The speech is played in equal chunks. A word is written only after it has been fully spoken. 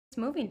It's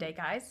moving day,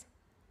 guys.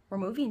 We're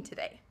moving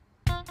today.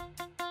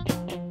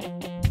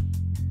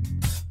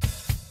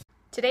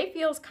 Today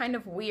feels kind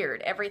of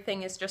weird.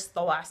 Everything is just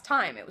the last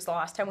time. It was the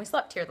last time we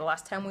slept here, the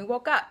last time we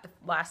woke up, the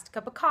last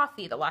cup of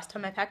coffee, the last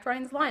time I packed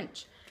Ryan's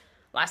lunch,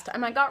 last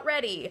time I got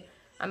ready.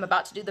 I'm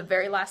about to do the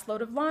very last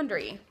load of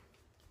laundry.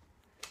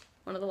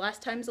 One of the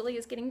last times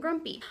Aaliyah's getting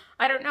grumpy.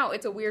 I don't know,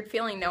 it's a weird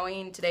feeling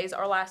knowing today's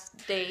our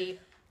last day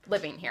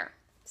living here.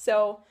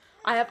 So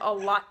I have a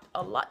lot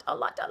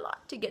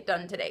to get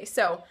done today.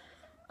 So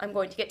I'm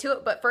going to get to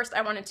it, but first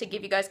I wanted to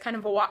give you guys kind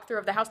of a walkthrough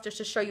of the house just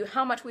to show you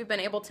how much we've been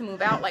able to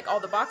move out. Like all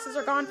the boxes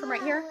are gone from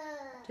right here.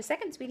 Just a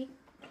second, sweetie.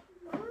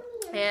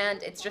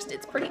 And it's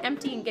pretty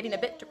empty and getting a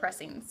bit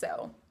depressing,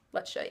 so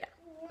let's show you.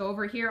 So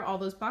over here, all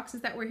those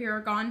boxes that were here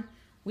are gone.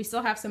 We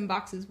still have some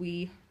boxes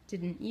we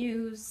didn't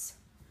use.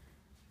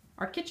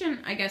 Our kitchen,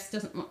 I guess,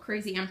 doesn't look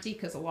crazy empty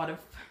because a lot of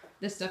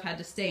this stuff had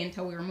to stay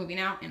until we were moving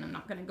out, and I'm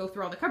not going to go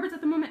through all the cupboards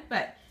at the moment,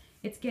 but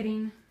it's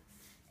getting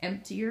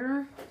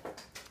emptier.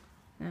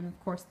 And of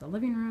course the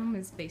living room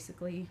is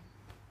basically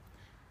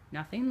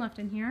nothing left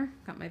in here.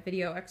 Got my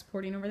video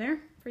exporting over there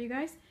for you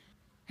guys.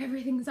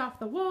 Everything's off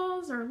the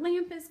walls. Our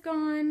lamp is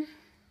gone.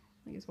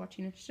 Leah's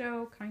watching a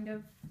show, kind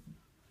of.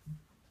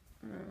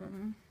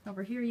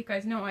 Over here, you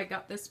guys know I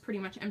got this pretty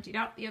much emptied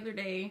out the other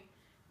day.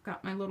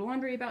 Got my little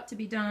laundry about to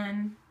be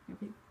done.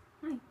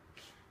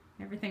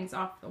 Everything's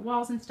off the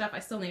walls and stuff. I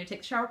still need to take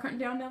the shower curtain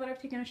down now that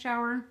I've taken a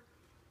shower.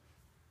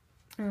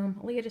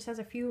 Aaliyah just has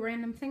a few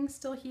random things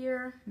still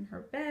here in her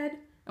bed.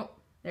 Oh,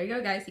 there you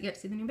go, guys. You get to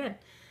see the new bed.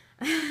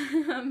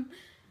 And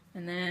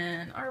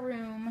then our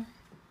room.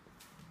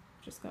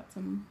 Just got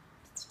some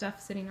stuff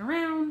sitting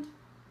around.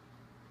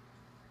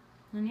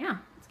 And yeah,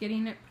 it's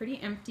getting pretty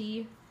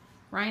empty.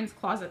 Ryan's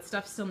closet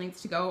stuff still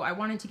needs to go. I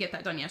wanted to get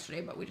that done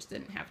yesterday, but we just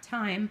didn't have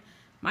time.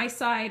 My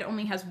side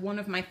only has one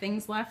of my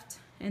things left,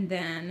 and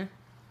then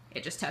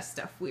it just has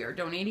stuff we are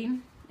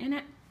donating in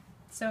it.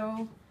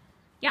 So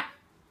yeah,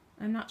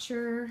 I'm not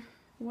sure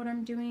what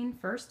I'm doing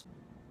first.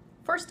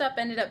 First up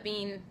ended up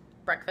being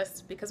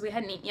breakfast because we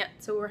hadn't eaten yet.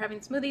 So we're having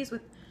smoothies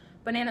with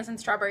bananas and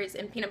strawberries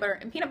and peanut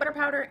butter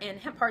powder and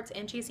hemp hearts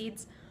and chia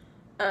seeds.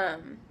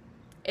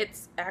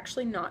 It's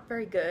actually not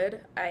very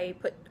good. I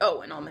put,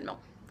 and almond milk,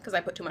 because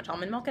I put too much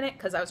almond milk in it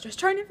because I was just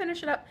trying to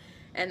finish it up.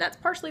 And that's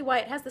partially why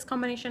it has this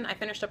combination. I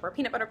finished up our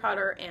peanut butter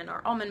powder and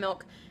our almond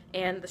milk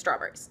and the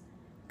strawberries,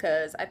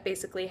 because I've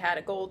basically had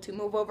a goal to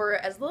move over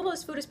as little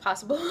as food as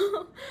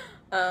possible.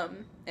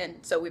 And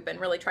so we've been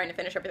really trying to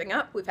finish everything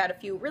up. We've had a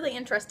few really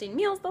interesting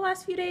meals the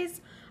last few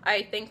days.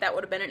 I think that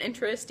would have been an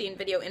interesting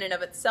video in and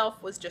of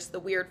itself, was just the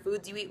weird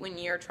foods you eat when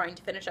you're trying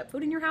to finish up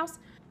food in your house.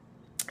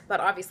 But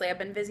obviously I've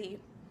been busy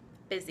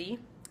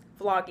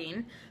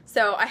vlogging,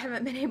 so I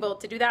haven't been able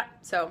to do that.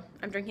 So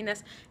I'm drinking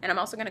this, and I'm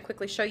also going to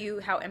quickly show you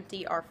how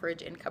empty our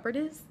fridge and cupboard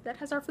is that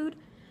has our food.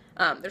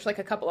 There's like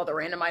a couple other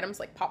random items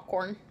like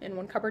popcorn in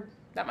one cupboard.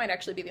 That might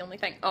actually be the only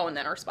thing. Oh, and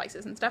then our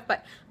spices and stuff,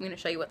 but I'm going to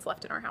show you what's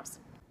left in our house.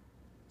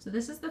 So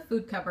this is the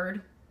food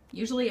cupboard.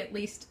 Usually at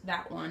least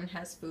that one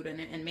has food in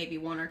it and maybe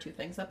one or two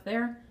things up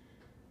there.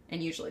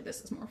 And usually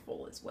this is more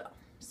full as well.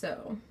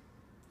 So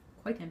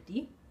quite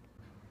empty.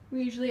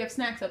 We usually have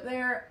snacks up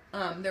there.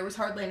 There was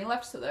hardly any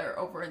left, so they're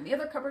over in the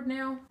other cupboard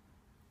now.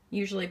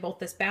 Usually both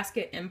this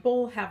basket and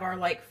bowl have our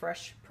like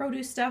fresh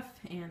produce stuff,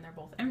 and they're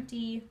both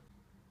empty.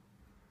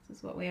 This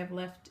is what we have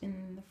left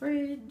in the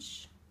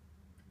fridge.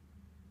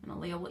 And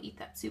Aaliyah will eat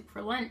that soup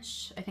for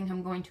lunch. I think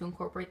I'm going to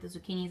incorporate the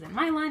zucchinis in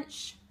my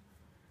lunch.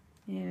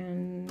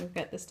 And we've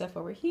got this stuff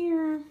over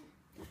here.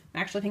 I'm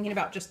actually thinking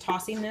about just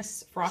tossing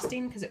this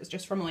frosting because it was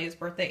just from Aaliyah's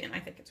birthday and I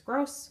think it's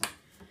gross.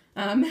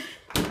 And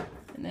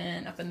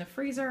then up in the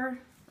freezer,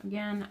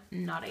 again,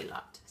 not a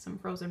lot. Some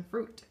frozen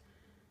fruit,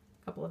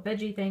 a couple of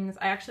veggie things.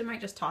 I actually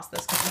might just toss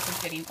this because this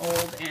is getting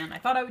old and I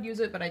thought I would use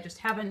it, but I just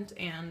haven't.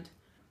 And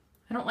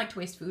I don't like to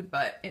waste food,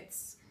 but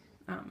it's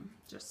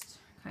just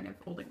kind of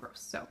old and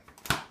gross. So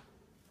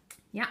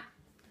yeah,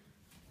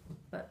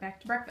 but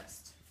back to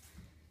breakfast.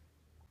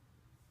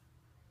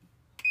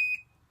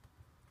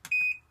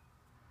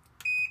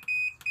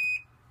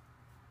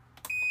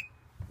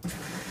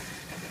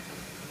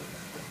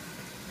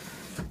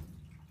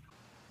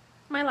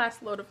 My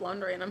last load of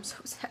laundry, and I'm so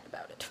sad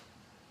about it.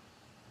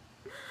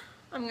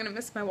 I'm gonna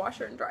miss my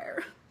washer and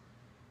dryer.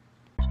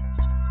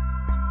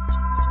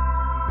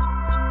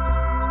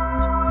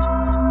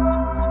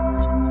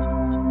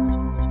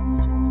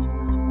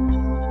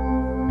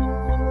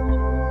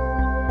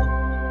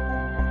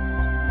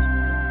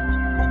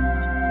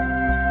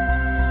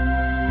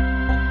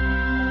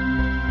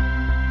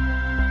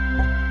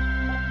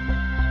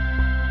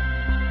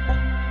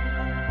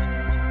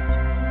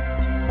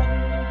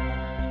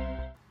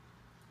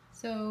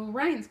 So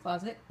Ryan's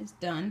closet is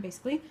done,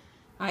 basically.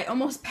 I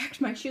almost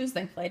packed my shoes,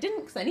 thankfully I didn't,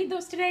 because I need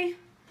those today.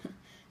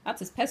 That's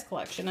his Pez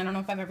collection. I don't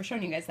know if I've ever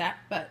shown you guys that,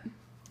 but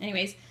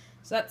anyways,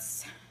 so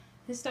that's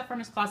his stuff from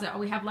his closet. All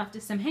we have left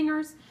is some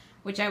hangers,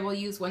 which I will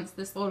use once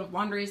this load of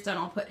laundry is done.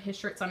 I'll put his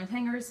shirts on his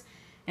hangers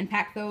and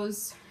pack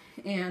those,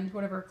 and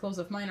whatever clothes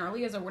of mine or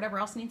Leah's or whatever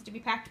else needs to be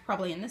packed,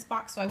 probably in this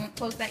box, so I won't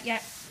close that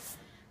yet.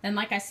 And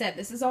like I said,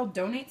 this is all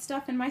donate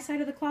stuff in my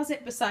side of the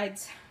closet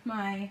besides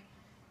my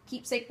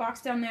keepsake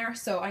box down there,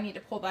 so I need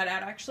to pull that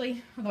out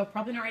actually, although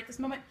probably not right this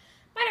moment.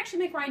 Might actually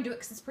make Ryan do it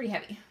because it's pretty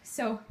heavy.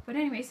 So, but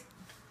anyways,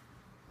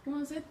 what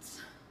was it?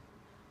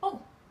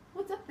 Oh,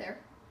 what's up there?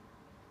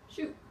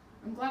 Shoot,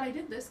 I'm glad I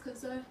did this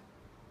because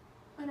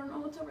I don't know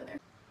what's over there.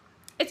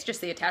 It's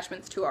just the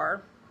attachments to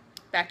our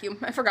vacuum.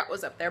 I forgot what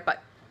was up there,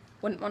 but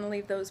wouldn't want to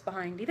leave those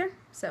behind either,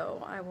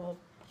 so I will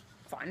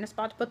find a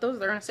spot to put those.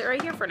 They're gonna sit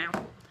right here for now.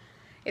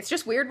 It's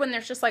just weird when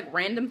there's just like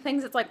random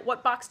things. It's like,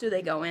 what box do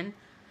they go in?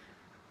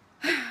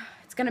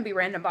 It's gonna be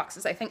random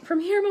boxes, I think, from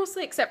here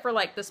mostly, except for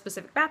like the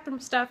specific bathroom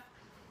stuff,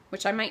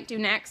 which I might do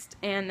next,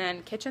 and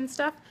then kitchen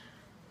stuff.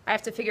 I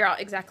have to figure out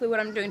exactly what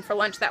I'm doing for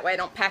lunch, that way I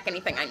don't pack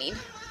anything I need.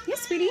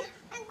 Yes, sweetie?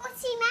 I'm going to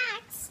see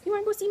Max. You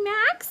wanna go see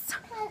Max?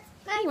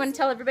 You wanna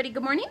tell everybody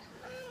good morning?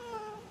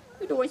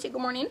 You don't wanna say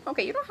good morning?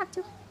 Okay, you don't have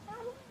to.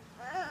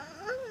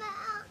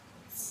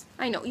 Max.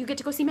 I know, you get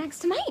to go see Max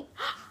tonight.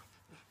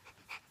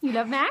 You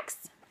love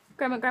Max?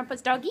 Grandma and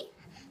Grandpa's doggy?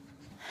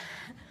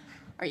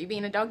 Are you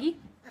being a doggy?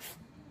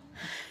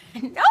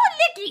 No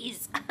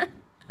lickies!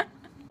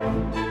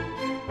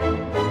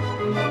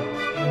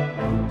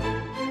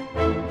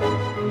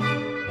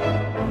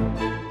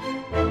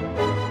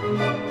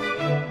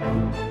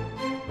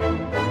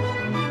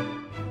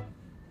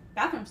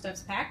 Bathroom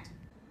stuff's packed.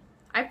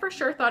 I for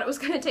sure thought it was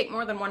going to take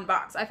more than one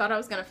box. I thought I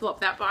was going to fill up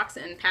that box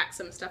and pack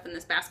some stuff in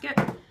this basket.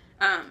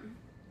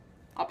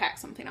 I'll pack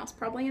something else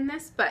probably in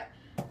this, but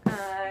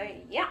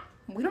yeah,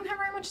 we don't have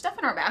very much stuff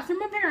in our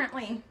bathroom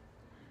apparently.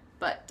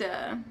 But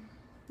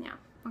yeah,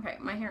 okay,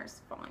 my hair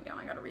is falling down.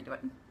 I gotta redo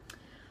it.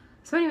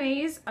 So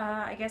anyways,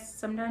 I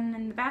guess I'm done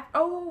in the bath.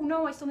 Oh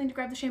no, I still need to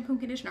grab the shampoo and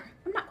conditioner.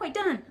 I'm not quite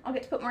done. I'll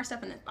get to put more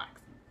stuff in this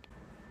box.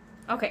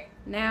 Okay,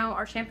 now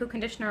our shampoo,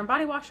 conditioner, and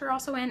body wash are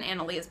also in, and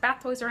Aaliyah's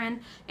bath toys are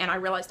in, and I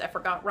realized I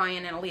forgot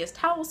Ryan and Aaliyah's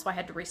towels, so I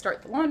had to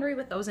restart the laundry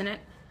with those in it.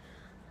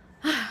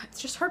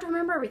 It's just hard to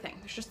remember everything.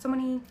 There's just so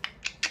many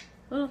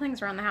little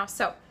things around the house.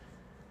 So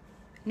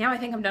now I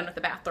think I'm done with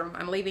the bathroom.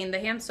 I'm leaving the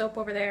hand soap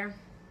over there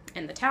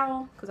and the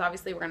towel, because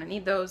obviously we're going to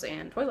need those,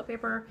 and toilet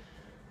paper.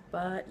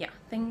 But yeah,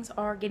 things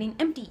are getting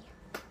empty.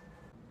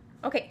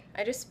 Okay,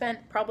 I just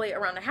spent probably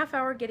around a half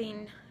hour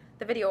getting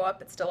the video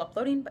up. It's still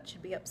uploading, but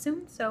should be up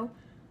soon, so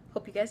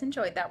hope you guys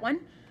enjoyed that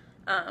one.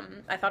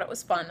 I thought it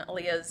was fun.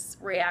 Aaliyah's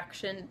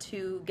reaction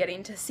to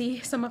getting to see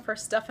some of her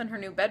stuff in her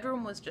new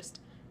bedroom was just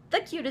the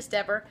cutest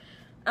ever.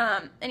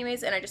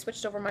 Anyways, and I just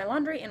switched over my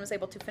laundry and was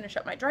able to finish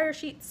up my dryer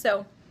sheets,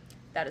 so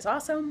that is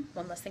awesome.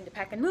 One less thing to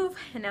pack and move,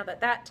 and now that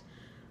that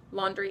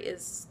laundry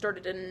is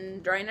started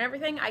and drying and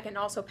everything, I can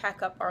also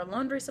pack up our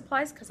laundry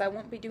supplies because I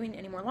won't be doing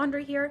any more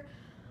laundry here.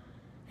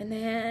 And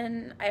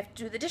then I have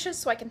to do the dishes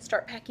so I can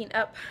start packing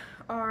up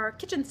our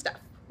kitchen stuff,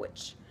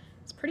 which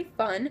is pretty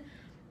fun.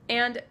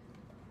 And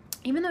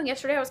even though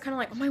yesterday I was kind of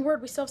like, oh my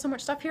word, we still have so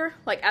much stuff here.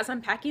 Like as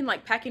I'm packing,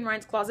 like packing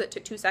Ryan's closet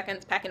took 2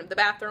 seconds, packing up the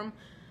bathroom.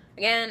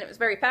 Again, it was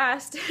very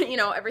fast. You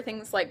know,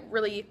 everything's like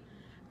really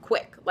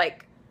quick.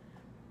 Like,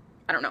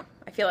 I don't know.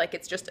 I feel like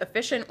it's just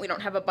efficient. We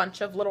don't have a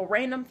bunch of little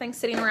random things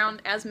sitting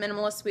around. As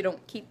minimalists, we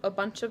don't keep a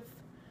bunch of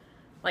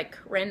like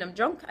random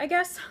junk, I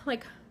guess.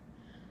 Like,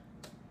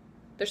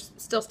 there's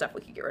still stuff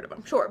we could get rid of,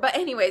 I'm sure. But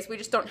anyways, we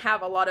just don't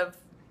have a lot of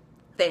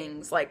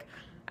things. Like,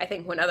 I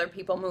think when other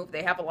people move,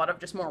 they have a lot of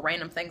just more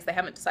random things they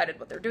haven't decided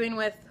what they're doing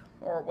with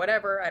or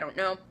whatever. I don't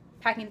know.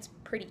 Packing's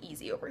pretty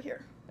easy over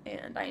here,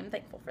 and I am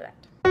thankful for that.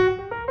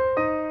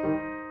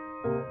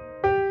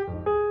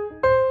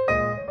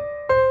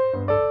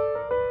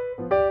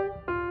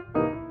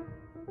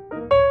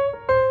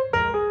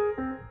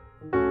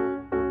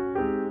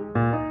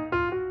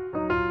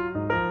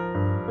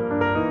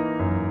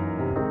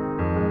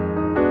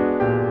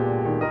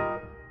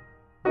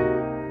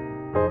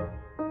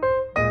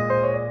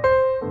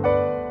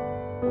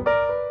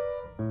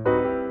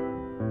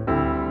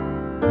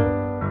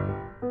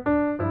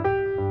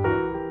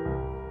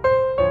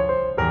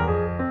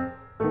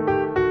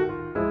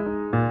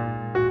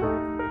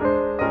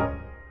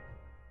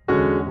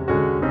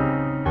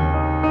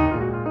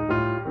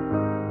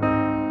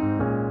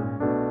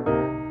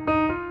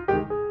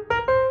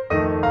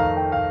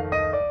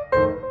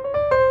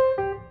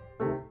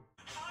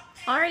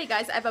 Alrighty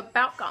guys, I've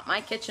about got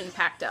my kitchen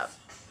packed up.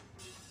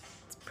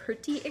 It's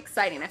pretty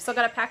exciting. I've still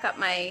got to pack up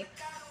my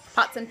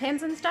pots and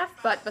pans and stuff,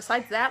 but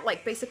besides that,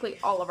 like basically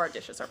all of our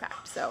dishes are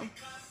packed, so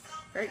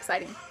very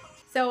exciting.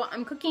 So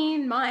I'm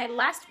cooking my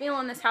last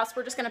meal in this house.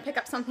 We're just going to pick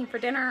up something for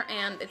dinner,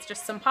 and it's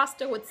just some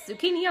pasta with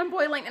zucchini on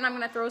boiling, and I'm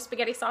going to throw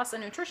spaghetti sauce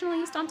and nutritional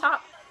yeast on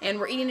top, and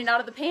we're eating it out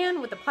of the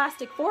pan with a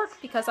plastic fork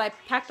because I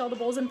packed all the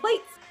bowls and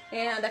plates,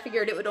 and I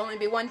figured it would only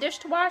be one dish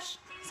to wash,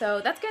 so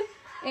that's good.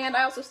 And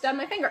I also stabbed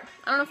my finger.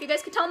 I don't know if you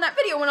guys could tell in that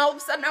video when all of a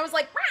sudden I was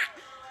like,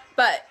 rah!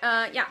 But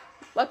yeah,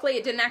 luckily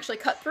it didn't actually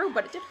cut through,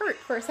 but it did hurt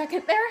for a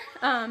second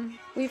there.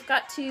 We've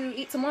got to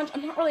eat some lunch.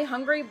 I'm not really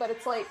hungry, but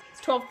it's like,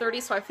 it's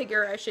 12:30, so I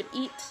figure I should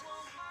eat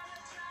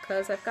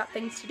because I've got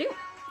things to do.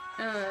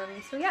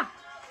 So yeah,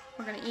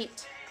 we're gonna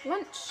eat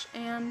lunch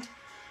and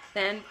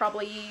then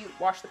probably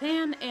wash the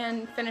pan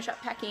and finish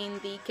up packing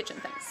the kitchen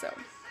things. So.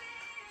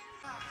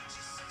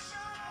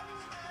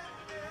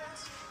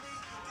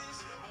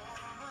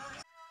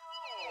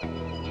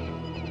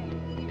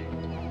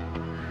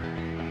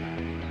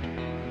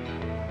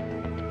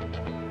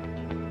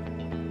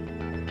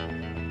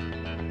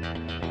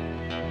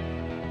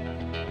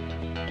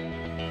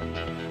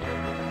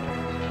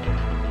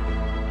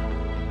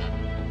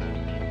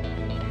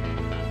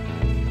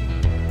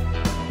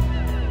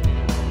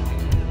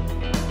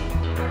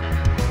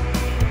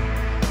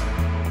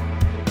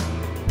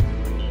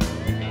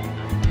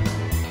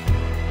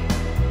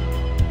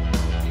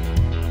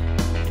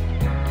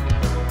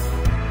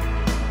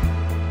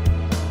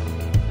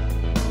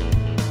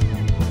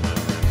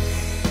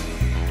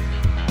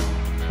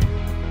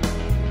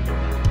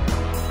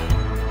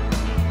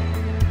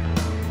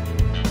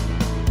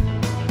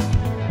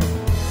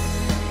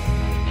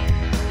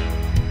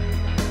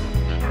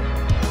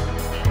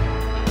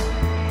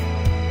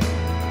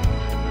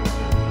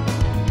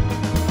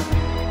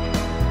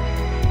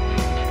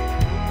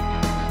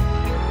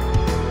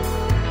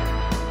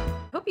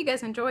 You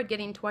guys enjoyed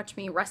getting to watch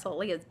me wrestle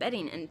Leah's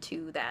bedding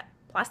into that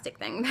plastic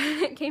thing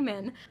that came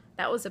in.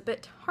 That was a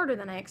bit harder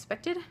than I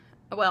expected.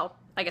 Well,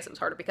 I guess it was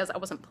harder because I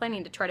wasn't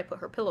planning to try to put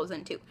her pillows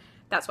in too.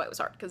 That's why it was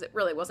hard, because it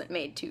really wasn't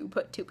made to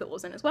put 2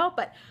 pillows in as well,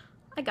 but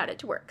I got it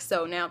to work.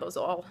 So now those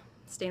will all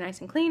stay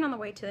nice and clean on the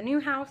way to the new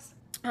house.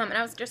 And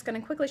I was just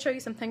going to quickly show you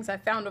some things I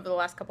found over the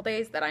last couple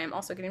days that I am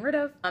also getting rid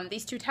of.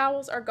 These 2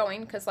 towels are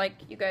going because, like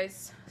you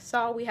guys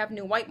saw, we have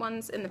new white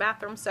ones in the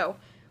bathroom, so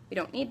we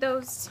don't need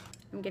those.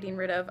 I'm getting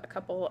rid of a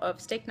couple of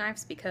steak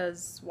knives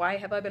because why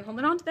have I been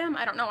holding on to them?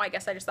 I don't know. I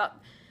guess I just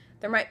thought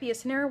there might be a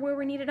scenario where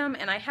we needed them,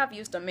 and I have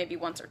used them maybe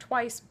once or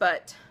twice,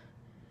 but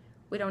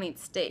we don't eat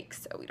steak,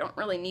 so we don't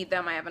really need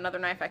them. I have another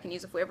knife I can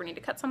use if we ever need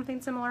to cut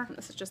something similar.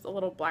 This is just a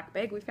little black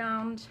bag we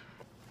found.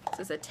 This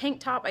is a tank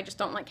top. I just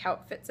don't like how it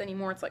fits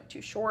anymore. It's like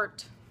too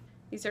short.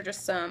 These are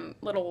just some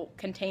little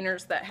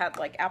containers that had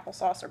like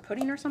applesauce or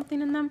pudding or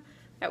something in them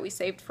that we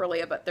saved for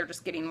Leah, but they're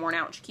just getting worn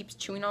out. She keeps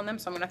chewing on them,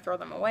 so I'm going to throw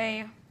them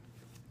away.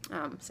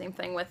 Same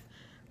thing with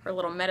her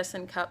little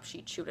medicine cup.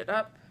 She chewed it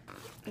up.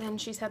 And then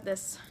she's had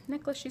this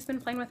necklace she's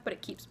been playing with, but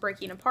it keeps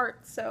breaking apart,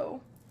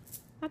 so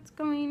that's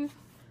going.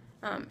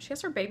 She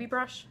has her baby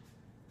brush.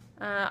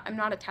 I'm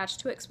not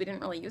attached to it because we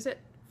didn't really use it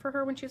for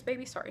her when she was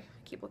baby. Sorry,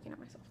 I keep looking at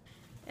myself.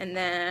 And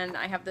then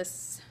I have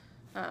this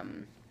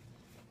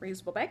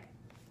reusable bag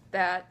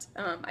that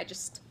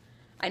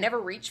I never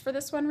reach for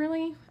this one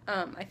really.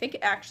 I think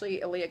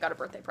actually Aaliyah got a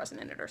birthday present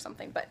in it or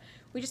something, but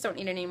we just don't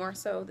need it anymore,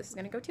 so this is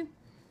going to go too.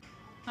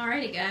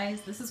 Alrighty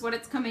guys, this is what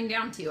it's coming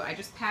down to. I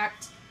just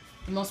packed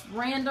the most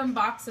random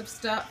box of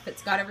stuff.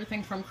 It's got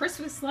everything from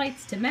Christmas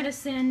lights to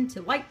medicine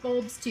to light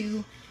bulbs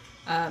to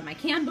my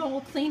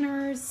candle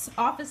cleaners,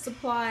 office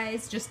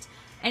supplies, just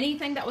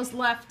anything that was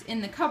left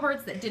in the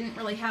cupboards that didn't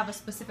really have a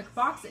specific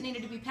box that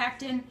needed to be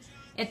packed in.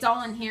 It's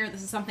all in here.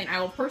 This is something I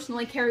will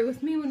personally carry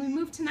with me when we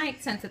move tonight,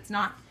 since it's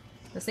not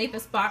the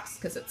safest box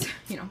because it's,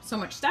 you know, so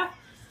much stuff.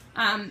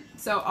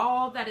 So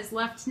all that is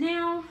left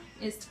now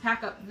is to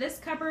pack up this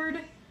cupboard,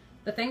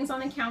 the things on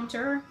the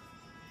counter,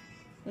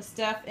 the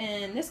stuff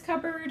in this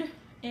cupboard,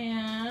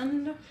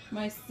 and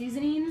my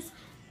seasonings,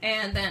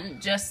 and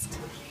then just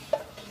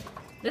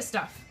this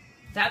stuff.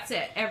 That's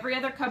it. Every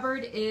other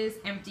cupboard is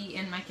empty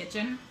in my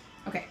kitchen.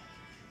 Okay,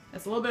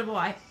 that's a little bit of a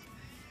lie.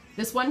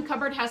 This one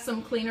cupboard has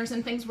some cleaners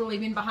and things we're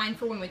leaving behind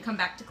for when we come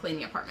back to clean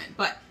the apartment.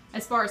 But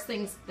as far as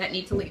things that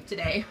need to leave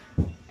today,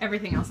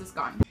 everything else is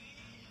gone.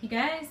 You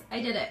guys, I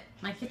did it.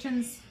 My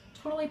kitchen's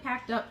totally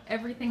packed up.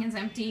 Everything is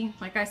empty.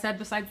 Like I said,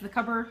 besides the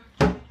cupboard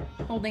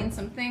holding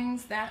some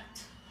things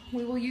that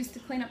we will use to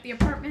clean up the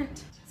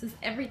apartment. This is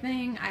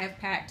everything I have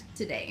packed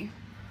today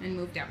and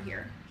moved out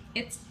here.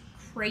 It's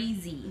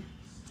crazy.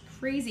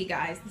 Crazy,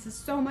 guys. This is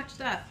so much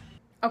stuff.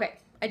 Okay,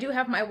 I do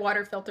have my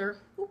water filter.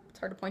 Ooh, it's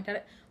hard to point at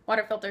it.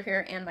 Water filter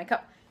here and my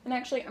cup. And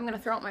actually, I'm going to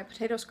throw out my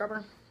potato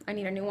scrubber. I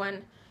need a new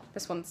one.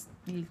 This one's,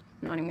 I'm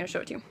not even going to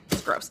show it to you.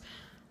 It's gross.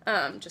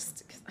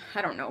 Just,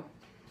 I don't know.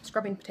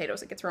 Scrubbing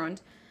potatoes, it gets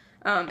ruined.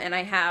 And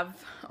I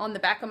have, on the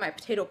back of my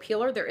potato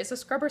peeler, there is a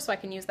scrubber, so I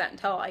can use that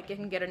until I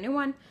can get a new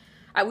one.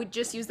 I would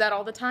just use that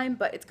all the time,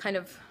 but it's kind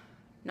of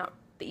not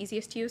the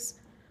easiest to use.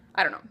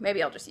 I don't know.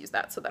 Maybe I'll just use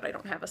that so that I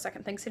don't have a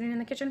second thing sitting in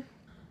the kitchen.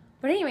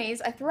 But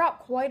anyways, I threw out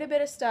quite a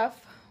bit of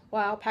stuff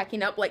while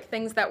packing up, like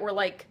things that were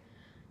like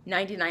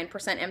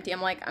 99% empty.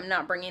 I'm like, I'm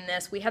not bringing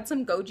this. We had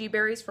some goji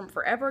berries from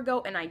forever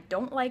ago, and I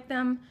don't like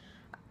them.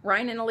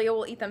 Ryan and Aaliyah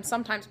will eat them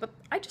sometimes, but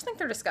I just think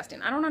they're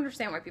disgusting. I don't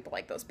understand why people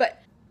like those,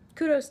 but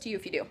kudos to you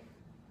if you do.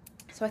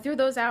 So I threw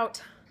those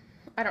out.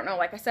 I don't know,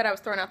 like I said, I was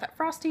throwing out that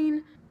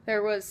frosting.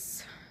 There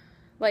was,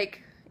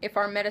 like, if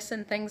our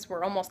medicine things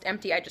were almost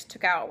empty, I just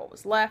took out what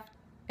was left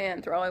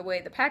and throw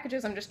away the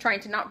packages. I'm just trying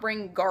to not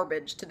bring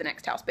garbage to the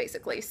next house,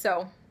 basically.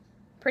 So,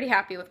 pretty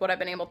happy with what I've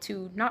been able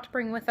to not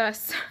bring with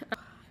us. I'm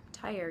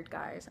tired,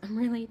 guys. I'm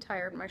really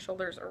tired. My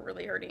shoulders are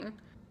really hurting.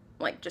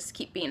 Like, just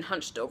keep being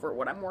hunched over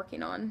what I'm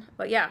working on.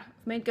 But yeah,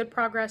 I've made good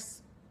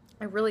progress.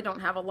 I really don't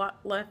have a lot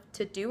left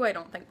to do, I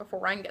don't think, before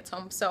Ryan gets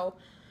home. So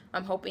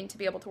I'm hoping to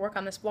be able to work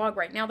on this vlog.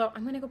 Right now, though,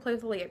 I'm going to go play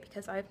with Aaliyah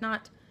because I have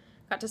not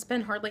got to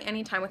spend hardly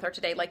any time with her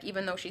today. Like,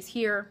 even though she's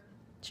here,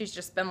 she's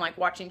just been, like,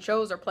 watching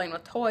shows or playing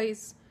with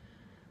toys.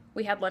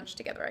 We had lunch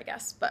together, I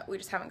guess, but we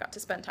just haven't got to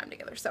spend time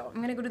together. So I'm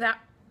going to go do that,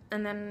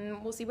 and then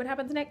we'll see what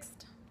happens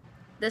next.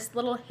 This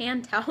little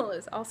hand towel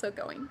is also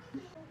going.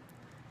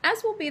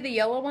 As will be the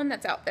yellow one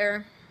that's out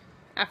there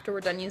after we're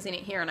done using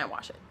it here and I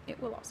wash it.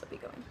 It will also be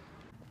going.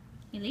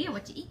 Hey, Leah,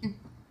 what you eating?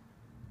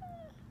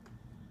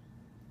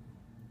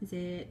 Is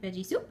it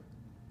veggie soup?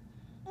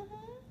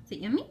 Is it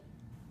yummy?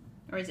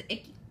 Or is it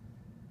icky?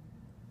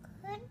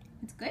 Good.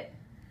 It's good?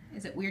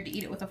 Is it weird to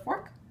eat it with a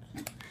fork?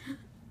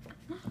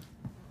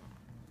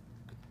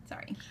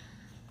 Sorry.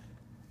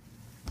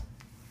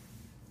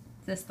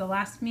 Is this the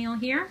last meal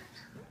here?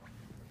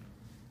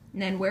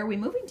 And then where are we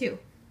moving to?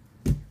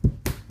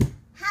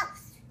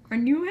 House. Our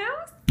new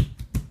house?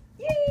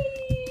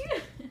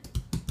 Yay!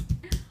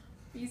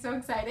 Are you so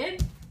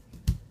excited?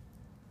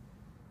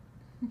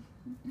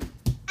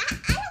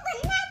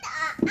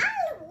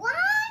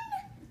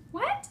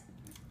 What?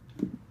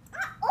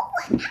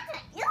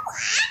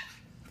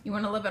 You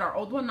want to live at our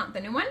old one, not the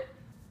new one?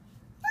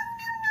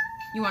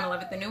 You want to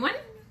live at the new one?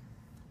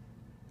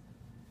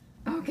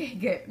 Okay,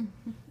 good.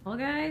 Well,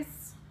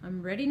 guys,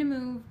 I'm ready to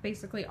move.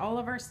 Basically, all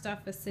of our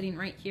stuff is sitting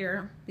right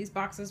here. These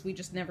boxes we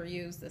just never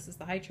use. This is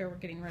the high chair we're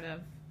getting rid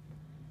of.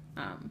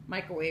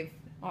 Microwave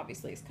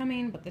obviously is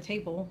coming, but the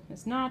table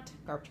is not.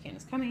 Garbage can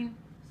is coming.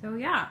 So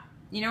yeah,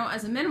 you know,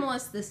 as a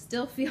minimalist, this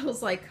still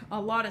feels like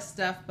a lot of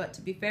stuff, but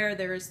to be fair,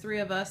 there is 3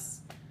 of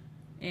us,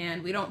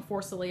 and we don't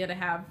force Aaliyah to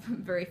have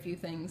very few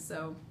things,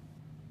 so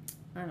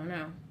I don't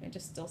know. It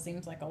just still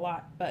seems like a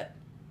lot, but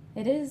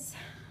it is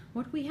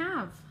what we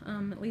have,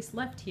 at least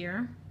left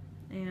here.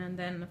 And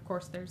then, of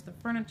course, there's the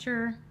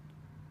furniture.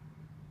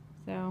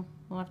 So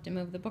we'll have to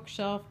move the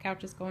bookshelf.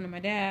 Couch is going to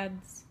my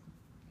dad's.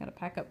 Gotta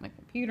pack up my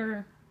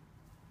computer.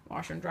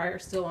 Washer and dryer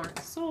still aren't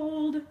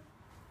sold.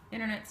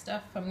 Internet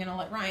stuff I'm gonna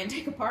let Ryan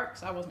take apart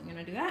because I wasn't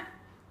gonna do that.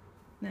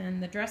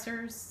 Then the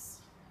dressers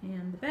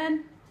and the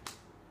bed.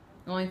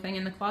 The only thing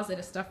in the closet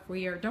is stuff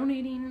we are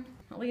donating.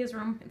 Aaliyah's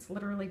room, it's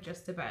literally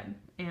just a bed.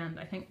 And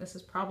I think this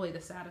is probably the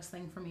saddest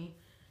thing for me,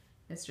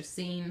 is just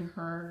seeing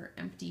her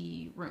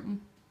empty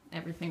room.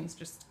 Everything's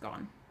just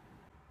gone.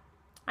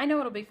 I know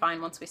it'll be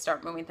fine once we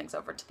start moving things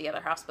over to the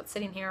other house, but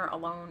sitting here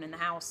alone in the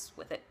house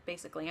with it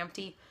basically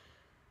empty,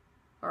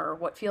 or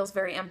what feels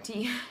very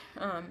empty,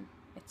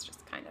 it's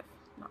just kind of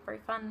not very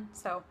fun.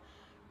 So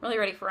I'm really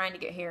ready for Ryan to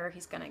get here.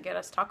 He's gonna get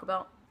us Taco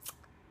Bell.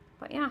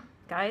 But yeah,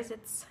 guys,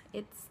 it's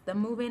the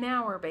moving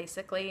hour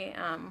basically.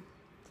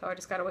 So I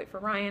just gotta wait for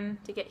Ryan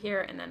to get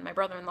here, and then my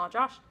brother-in-law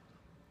Josh.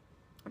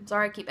 I'm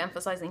sorry I keep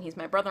emphasizing he's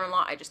my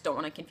brother-in-law. I just don't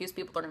want to confuse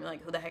people. They're gonna be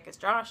like, who the heck is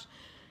Josh?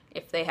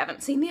 If they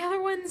haven't seen the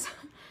other ones.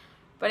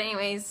 But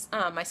anyways,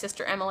 my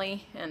sister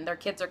Emily and their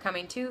kids are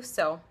coming too,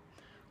 so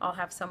I'll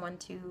have someone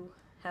to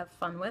have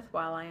fun with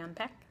while I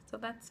unpack. So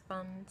that's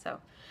fun. So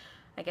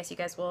I guess you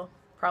guys will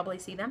probably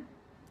see them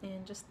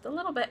in just a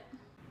little bit.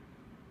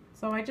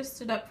 So I just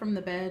stood up from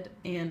the bed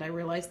and I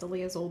realized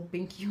Aaliyah's old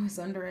binky was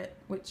under it,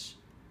 which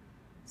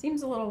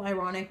seems a little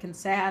ironic and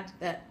sad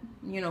that,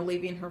 you know,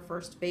 leaving her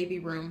first baby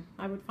room,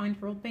 I would find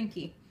her old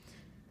binky.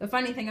 The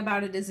funny thing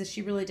about it is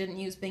she really didn't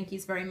use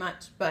binkies very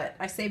much, but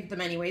I saved them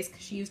anyways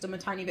because she used them a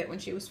tiny bit when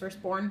she was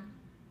first born.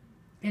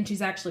 And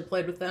she's actually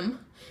played with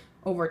them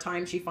over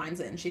time. She finds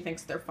it and she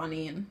thinks they're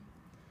funny. And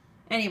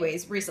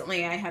anyways,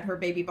 recently I had her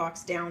baby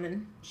box down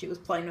and she was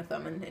playing with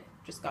them and it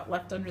just got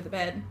left under the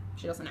bed.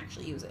 She doesn't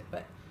actually use it,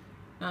 but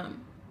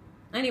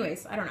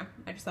anyways, I don't know.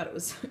 I just thought it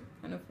was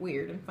kind of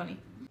weird and funny.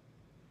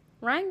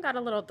 Ryan got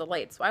a little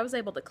delayed, so I was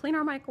able to clean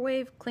our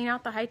microwave, clean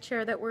out the high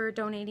chair that we're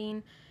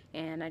donating,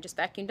 and I just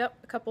vacuumed up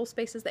a couple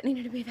spaces that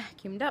needed to be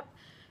vacuumed up.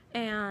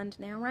 And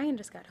now Ryan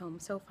just got home,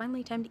 so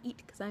finally time to eat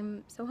because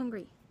I'm so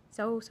hungry.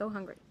 So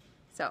hungry.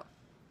 So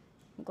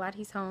I'm glad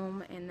he's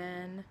home, and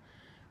then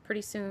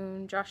pretty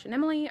soon Josh and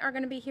Emily are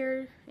going to be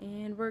here,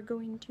 and we're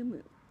going to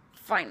move.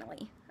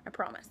 Finally, I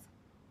promise.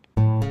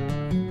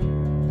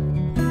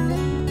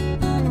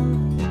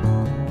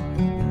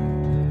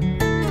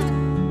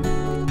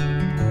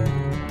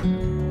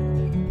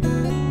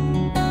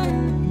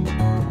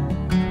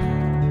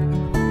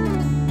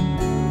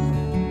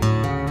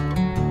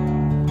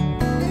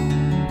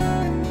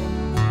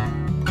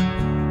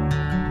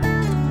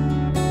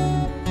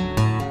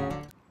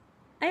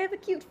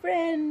 Cute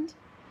friend.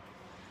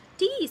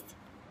 Dees,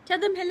 tell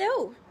them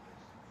hello.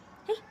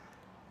 Hey,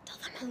 tell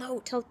them hello.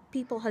 Tell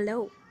people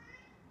hello.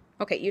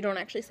 Okay, you don't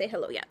actually say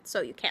hello yet,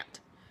 so you can't.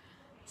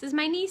 This is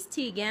my niece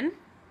Tegan.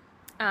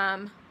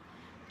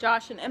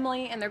 Josh and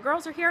Emily and their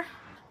girls are here,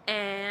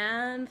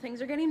 and things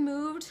are getting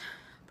moved.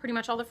 Pretty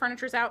much all the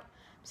furniture's out,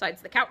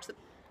 besides the couch.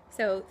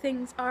 So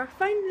things are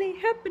finally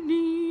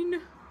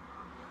happening.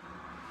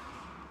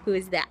 Who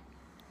is that?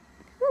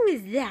 Who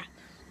is that?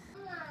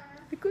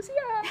 Because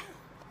yeah.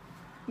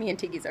 Me and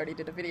Tiggy's already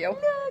did a video.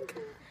 Look.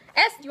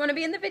 S, do you want to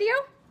be in the video?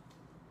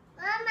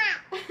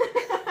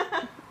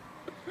 Mama.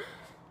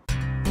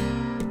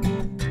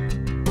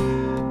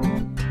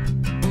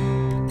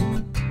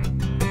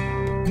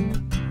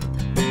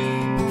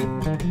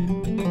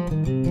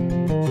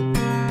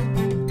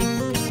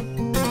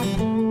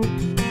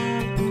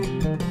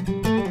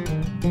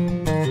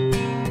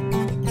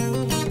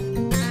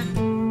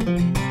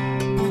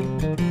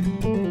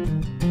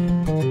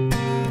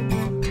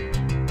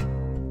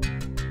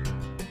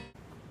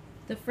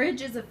 The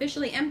fridge is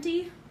officially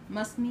empty.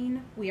 Must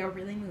mean we are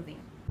really moving.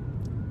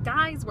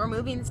 Guys, we're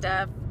moving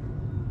stuff.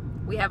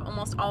 We have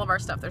almost all of our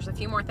stuff. There's a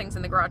few more things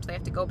in the garage they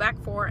have to go back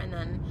for, and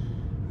then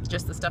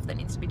just the stuff that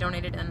needs to be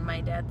donated, and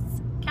my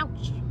dad's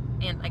couch,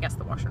 and I guess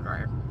the washer and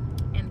dryer,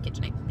 and the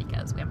KitchenAid,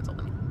 because we haven't sold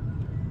them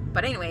yet.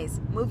 But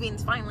anyways,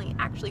 moving's finally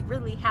actually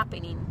really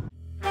happening.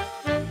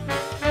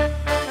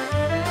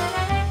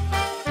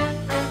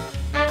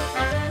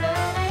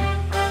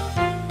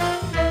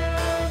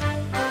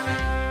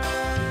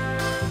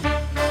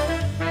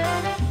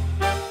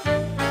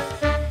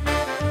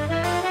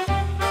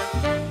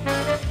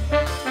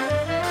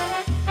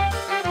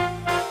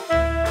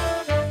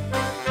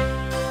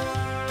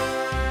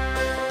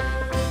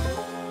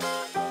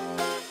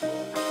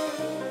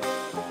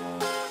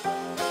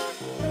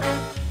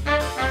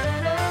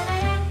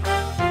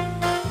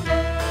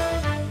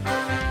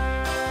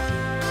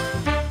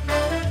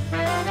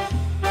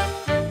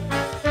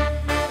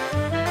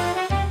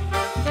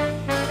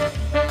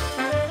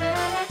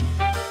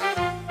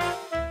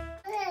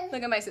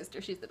 Look at my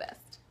sister, she's the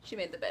best. She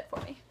made the bed for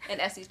me, and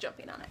Essie's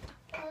jumping on it.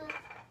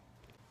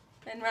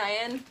 And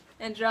Ryan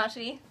and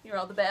Joshy, you're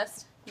all the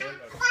best.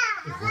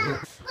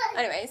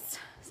 Anyways,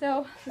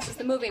 so this is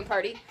the moving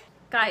party.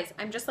 Guys,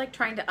 I'm just like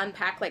trying to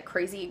unpack like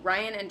crazy.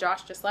 Ryan and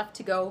Josh just left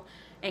to go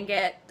and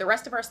get the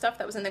rest of our stuff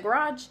that was in the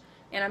garage,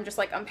 and I'm just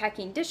like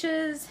unpacking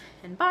dishes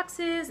and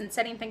boxes and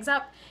setting things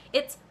up.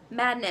 It's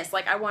madness.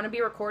 Like, I want to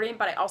be recording,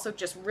 but I also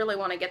just really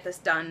want to get this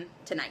done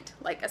tonight,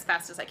 like as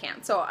fast as I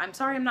can. So I'm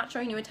sorry I'm not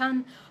showing you a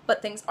ton,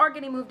 but things are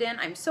getting moved in.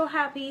 I'm so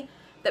happy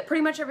that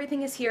pretty much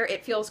everything is here.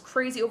 It feels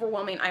crazy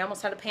overwhelming. I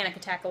almost had a panic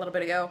attack a little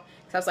bit ago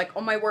because I was like, oh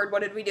my word,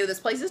 what did we do?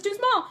 This place is too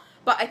small.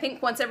 But I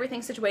think once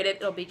everything's situated,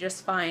 it'll be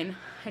just fine.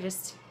 I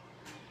just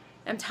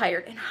am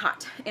tired and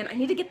hot, and I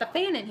need to get the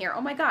fan in here.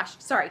 Oh my gosh,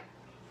 sorry.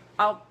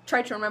 I'll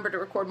try to remember to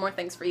record more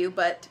things for you,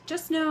 but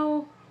just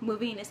know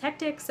moving is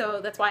hectic, so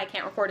that's why I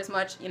can't record as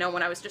much. You know,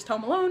 when I was just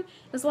home alone,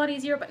 it was a lot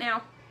easier, but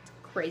now it's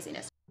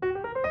craziness.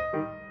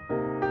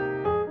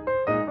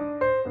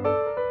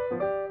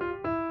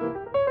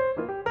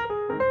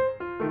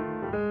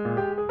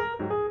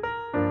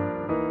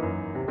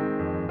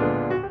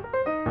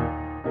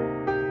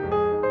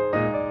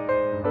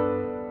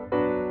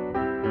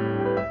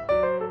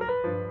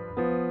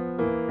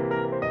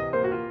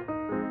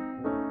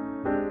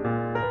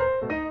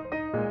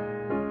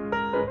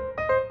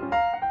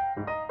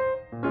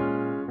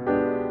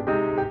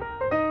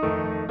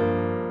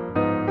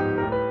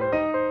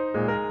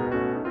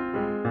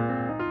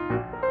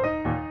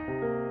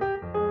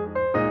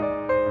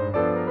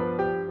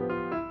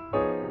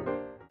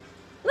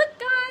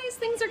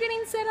 Things are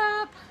getting set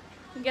up.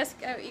 I guess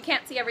you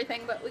can't see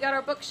everything, but we got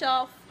our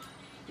bookshelf.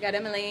 We got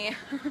Emily.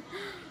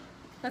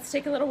 Let's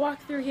take a little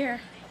walk through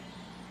here.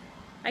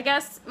 I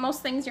guess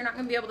most things you're not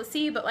going to be able to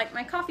see, but like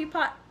my coffee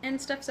pot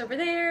and stuff's over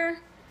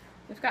there.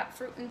 We've got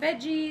fruit and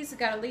veggies. We've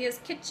got Aaliyah's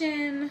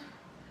kitchen.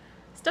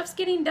 Stuff's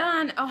getting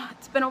done. Oh,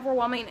 it's been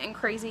overwhelming and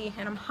crazy,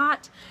 and I'm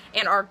hot.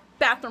 And our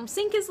bathroom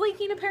sink is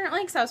leaking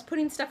apparently, because I was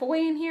putting stuff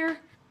away in here,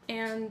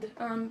 and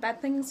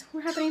bad things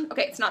were happening.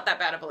 Okay, it's not that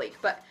bad of a leak,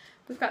 but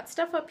we've got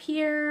stuff up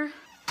here.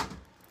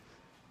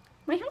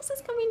 My house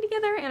is coming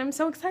together, and I'm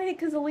so excited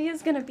because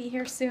Aaliyah's gonna be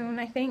here soon,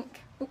 I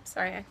think. Oops,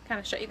 sorry, I kind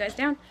of shut you guys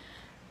down.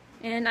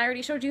 And I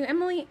already showed you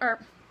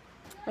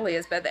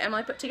Aaliyah's bed that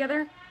Emily put together.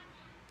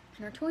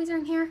 And her toys are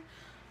in here.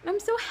 And I'm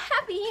so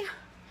happy.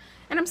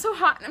 And I'm so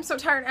hot, and I'm so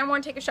tired, and I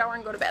want to take a shower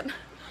and go to bed.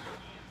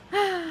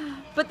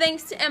 But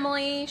thanks to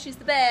Emily, she's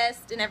the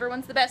best, and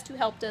everyone's the best who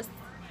helped us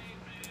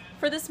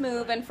for this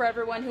move, and for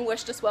everyone who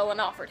wished us well and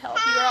offered help.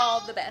 You're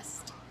all the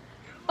best.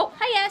 Oh,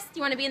 hi, S. Do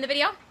you want to be in the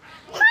video?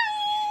 Hi!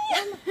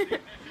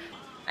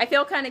 I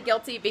feel kind of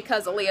guilty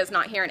because Aaliyah's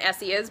not here and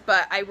Essie is,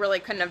 but I really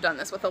couldn't have done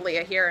this with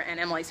Aaliyah here, and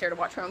Emily's here to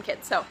watch her own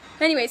kids. So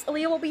anyways,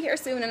 Aaliyah will be here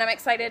soon, and I'm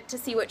excited to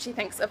see what she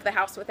thinks of the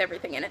house with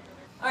everything in it.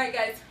 Alright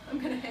guys, I'm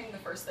going to hang the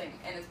first thing,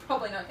 and it's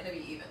probably not going to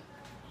be even.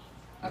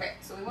 Okay,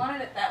 so we want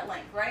it at that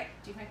length, right?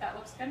 Do you think that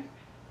looks good?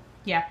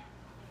 Yeah.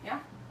 Yeah?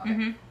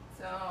 Okay.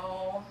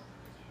 So,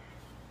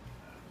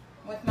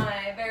 with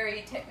my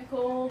very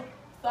technical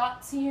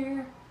thoughts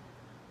here,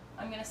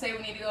 I'm going to say we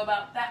need to go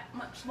about that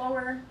much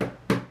lower. Oh,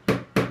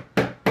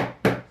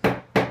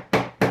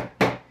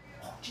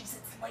 jeez,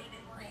 it's late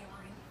and we're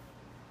hammering.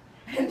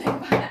 I didn't think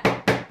about that.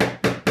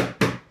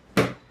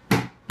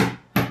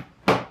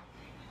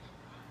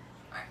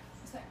 Alright,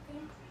 is that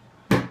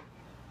good?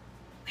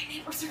 My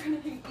neighbors are going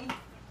to hate me.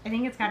 I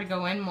think it's got to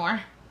go in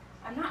more.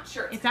 I'm not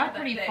sure. It's out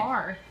pretty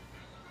far.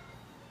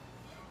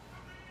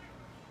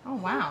 Oh,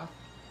 wow.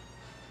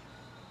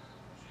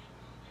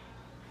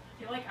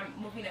 I feel like I'm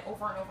moving it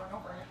over and over and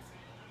over. And it's...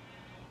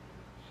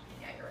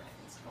 Yeah, you're right.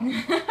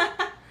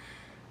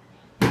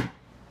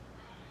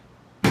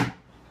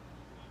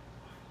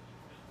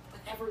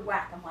 With every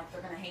whack, I'm like,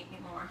 they're going to hate me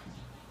more.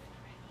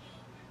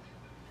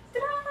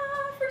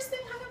 Ta-da! First thing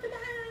hung up in the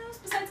house,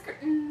 besides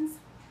curtains.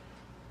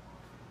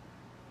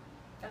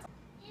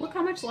 Look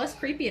how much less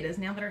creepy it is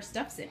now that our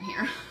stuff's in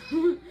here.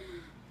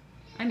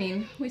 I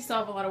mean, we still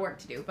have a lot of work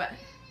to do, but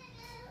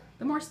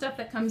the more stuff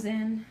that comes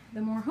in,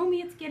 the more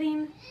homey it's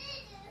getting.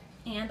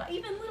 And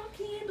even little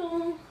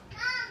candle.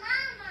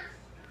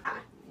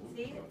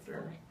 See?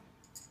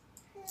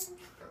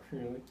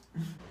 Really?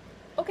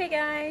 Okay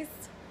guys,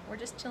 we're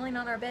just chilling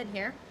on our bed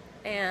here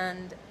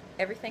and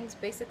everything's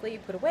basically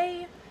put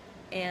away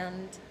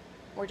and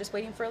we're just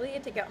waiting for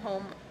Aaliyah to get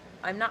home.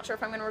 I'm not sure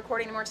if I'm going to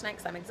record anymore tonight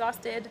because I'm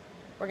exhausted.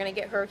 We're going to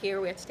get her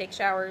here. We have to take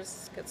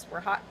showers because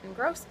we're hot and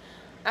gross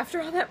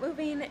after all that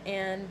moving,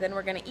 and then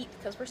we're going to eat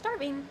because we're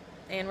starving,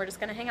 and we're just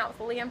going to hang out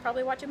with Aaliyah and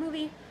probably watch a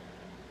movie.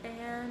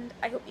 And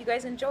I hope you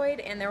guys enjoyed,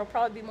 and there will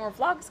probably be more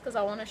vlogs because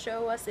I want to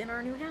show us in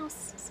our new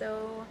house.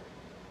 So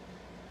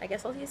I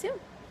guess I'll see you soon.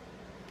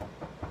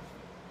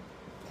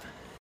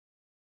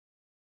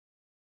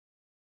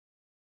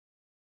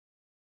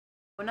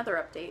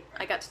 Another update.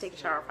 I got to take a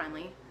shower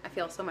finally. I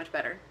feel so much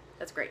better.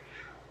 That's great.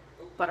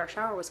 But our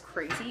shower was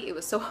crazy. It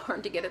was so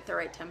hard to get it the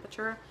right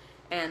temperature,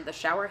 and the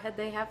shower head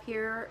they have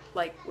here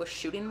like was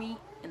shooting me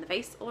in the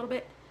face a little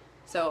bit.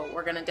 So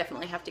we're gonna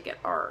definitely have to get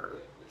our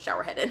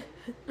shower head in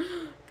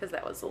because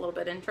that was a little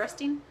bit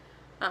interesting.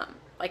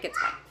 Like it's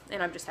fine,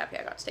 and I'm just happy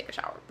I got to take a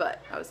shower.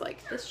 But I was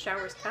like, this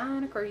shower's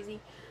kind of crazy.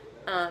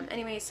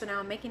 Anyway, so now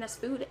I'm making us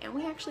food, and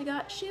we actually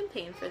got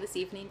champagne for this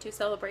evening to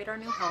celebrate our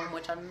new home,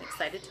 which I'm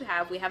excited to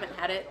have. We haven't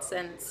had it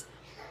since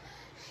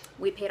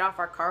we paid off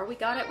our car. We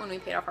got it when we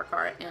paid off our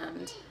car,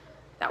 and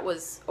that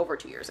was over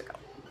 2 years ago.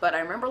 But I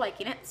remember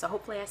liking it, so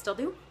hopefully I still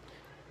do.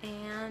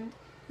 And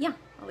yeah,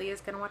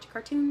 Aaliyah's gonna watch a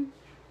cartoon.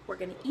 We're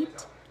gonna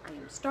eat. I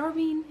am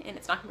starving, and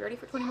it's not gonna be ready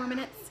for 20 more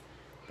minutes.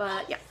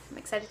 But yeah, I'm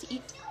excited to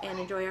eat and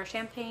enjoy our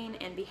champagne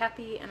and be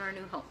happy in our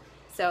new home.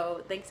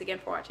 So thanks again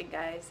for watching,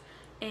 guys.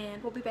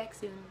 And we'll be back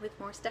soon with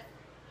more stuff.